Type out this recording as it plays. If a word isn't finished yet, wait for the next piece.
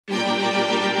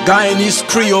Guyanese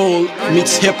Creole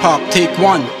meets hip-hop, take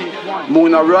one.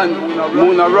 Moon a run,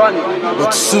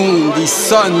 but soon the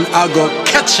sun I go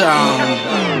catch 'em.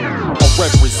 I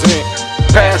represent.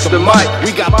 pass the mic.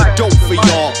 We got the dope for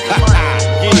y'all.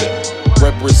 Yeah.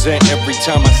 Represent every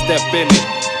time I step in it.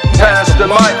 Pass the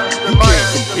mic. You can't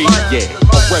compete.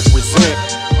 Yeah. I represent.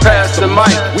 Pass the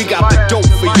mic. We got the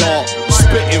dope for y'all.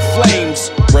 Spitting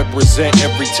flames. Represent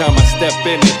every time I step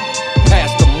in it.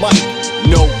 Pass the mic.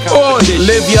 No competition.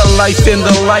 Live your life in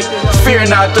the light, fear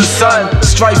not the sun.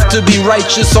 Strive to be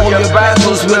righteous, all your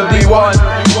battles will be won.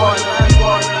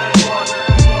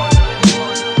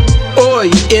 Oi,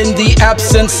 in the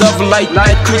absence of light,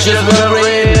 night creatures will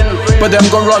reign, but them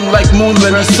go run like moon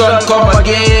when the sun come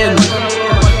again.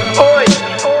 Oi.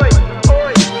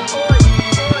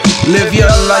 Live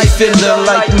your life in the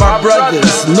light, my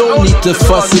brothers. No need to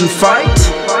fuss and fight.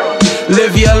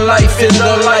 Live your life in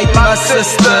the light, my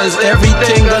sisters.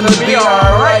 Everything gonna be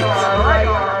alright.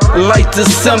 Light is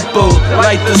simple,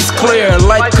 light is clear.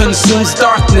 Light consumes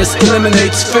darkness,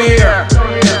 eliminates fear.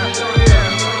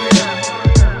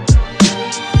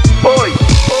 Oi.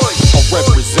 I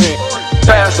represent.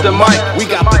 Pass the mic. We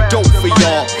got the dope for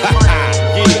y'all.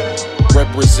 Yeah.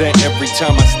 Represent every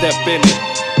time I step in it.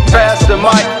 Pass the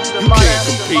mic. You can't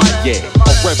compete. Yeah.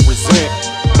 I represent.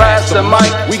 Pass the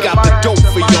mic. We got the dope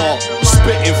for y'all.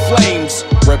 Spitting flames.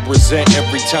 Represent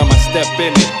every time I step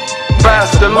in it.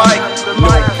 Pass the mic. No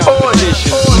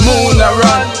competition. Moon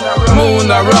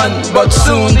a run, but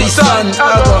soon the sun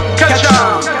I go catch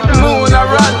 'em. Moon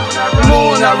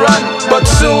a run, but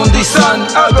soon the sun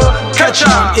I go catch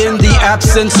 'em. In the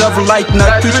absence of light,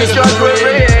 night creatures will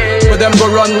reign, but them go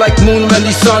run like moon when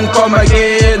the sun come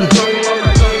again.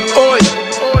 Oi.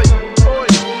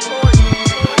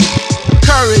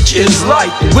 Courage is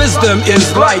light, wisdom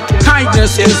is light,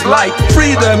 kindness is light,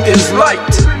 freedom is light.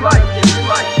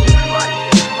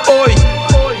 Oi.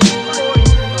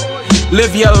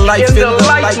 Live your life in the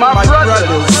light, my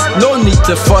brothers. No need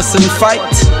to fuss and fight.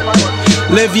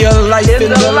 Live your life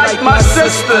in the light, my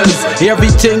sisters.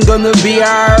 Everything gonna be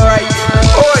alright.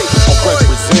 Oi. I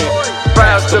represent.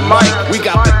 Pass the mic. We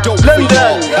got the dope for London,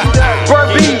 y'all.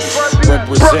 Barbies,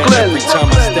 Represent Brooklyn, every time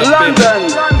I step London,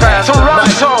 in.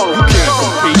 Toronto. You can't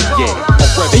compete. Yeah. I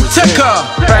represent. Iteka,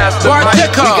 Pass the mic.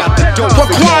 Barteka, We got the dope for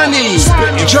Pakwani,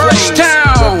 Spitting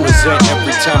Georgetown. flames. Represent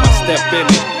every time I step in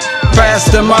it. Pass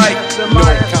the mic. No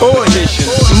competition.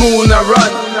 Moon a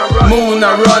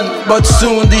run, but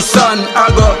soon the sun I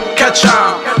go catch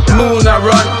 'em. Moon a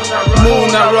run,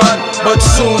 but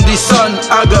soon the sun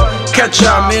I go catch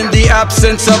 'em. In the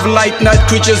absence of light, night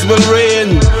creatures will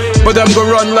reign, but them go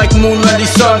run like moon when the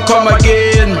sun come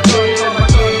again.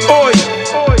 Oi.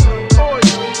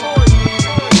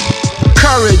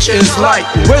 Courage is light,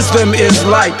 wisdom is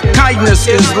light, kindness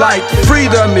is light,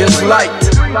 freedom is light.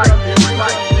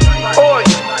 Oi.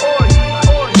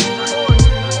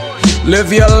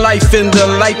 Live your life in the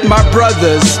light, my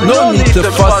brothers. No need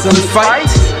to fuss and fight.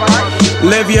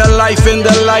 Live your life in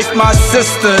the light, my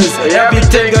sisters.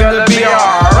 Everything gonna be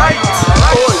alright.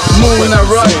 Moon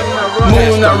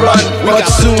a run, but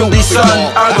soon the sun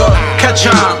I go catch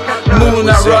 'em. Moon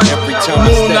a run,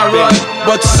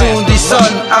 but soon the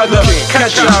sun I go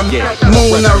catch 'em.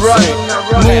 Moon a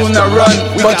run,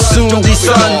 but soon the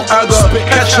sun I go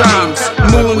catch 'em.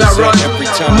 Moon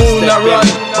a run,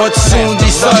 but soon the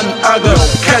sun I go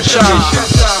catch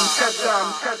 'em.